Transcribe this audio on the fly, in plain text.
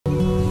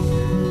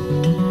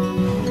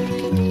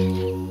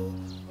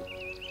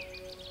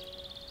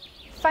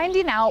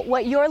Finding out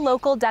what your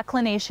local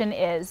declination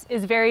is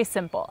very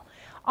simple.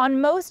 On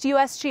most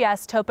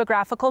USGS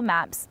topographical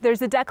maps,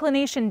 there's a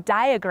declination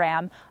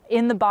diagram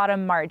in the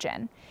bottom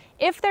margin.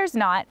 If there's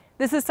not,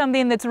 this is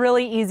something that's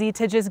really easy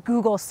to just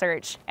Google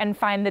search and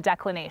find the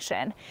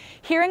declination.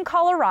 Here in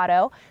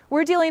Colorado,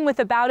 we're dealing with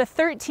about a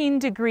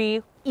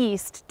 13-degree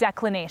east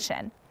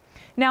declination.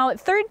 Now,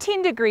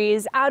 13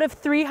 degrees out of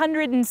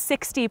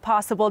 360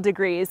 possible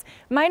degrees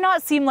might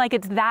not seem like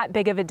it's that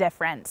big of a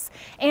difference.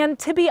 And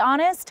to be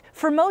honest,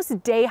 for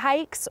most day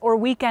hikes or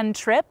weekend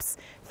trips,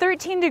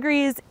 13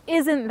 degrees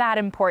isn't that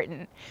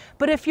important.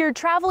 But if you're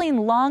traveling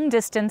long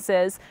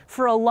distances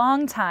for a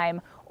long time,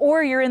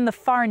 or you're in the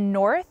far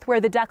north where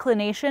the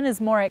declination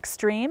is more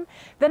extreme,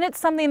 then it's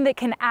something that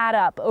can add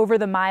up over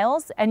the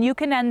miles, and you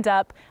can end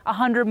up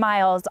 100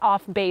 miles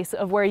off base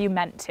of where you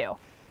meant to.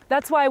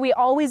 That's why we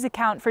always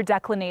account for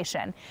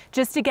declination,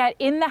 just to get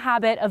in the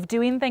habit of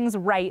doing things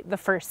right the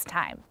first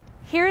time.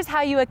 Here's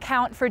how you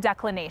account for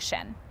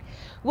declination.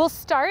 We'll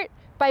start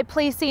by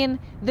placing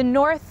the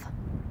north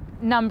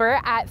number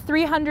at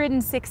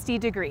 360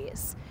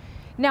 degrees.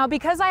 Now,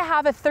 because I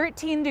have a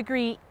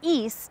 13-degree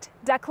east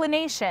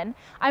declination,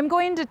 I'm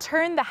going to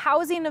turn the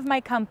housing of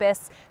my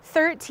compass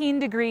 13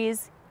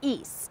 degrees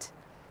east,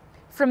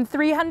 from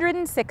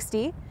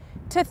 360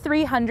 to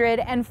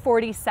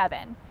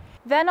 347.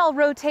 Then I'll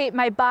rotate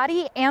my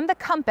body and the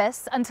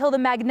compass until the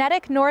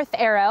magnetic north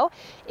arrow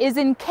is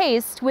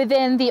encased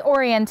within the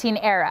orienting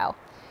arrow.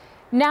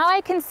 Now I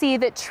can see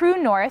that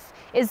true north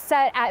is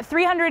set at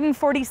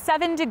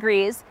 347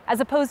 degrees as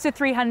opposed to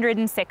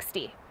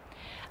 360.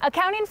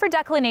 Accounting for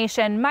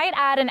declination might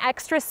add an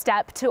extra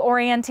step to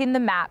orienting the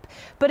map,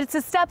 but it's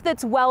a step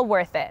that's well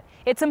worth it.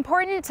 It's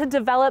important to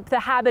develop the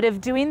habit of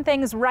doing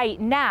things right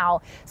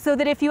now so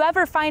that if you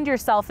ever find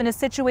yourself in a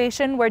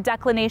situation where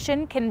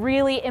declination can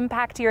really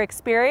impact your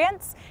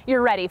experience,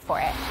 you're ready for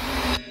it.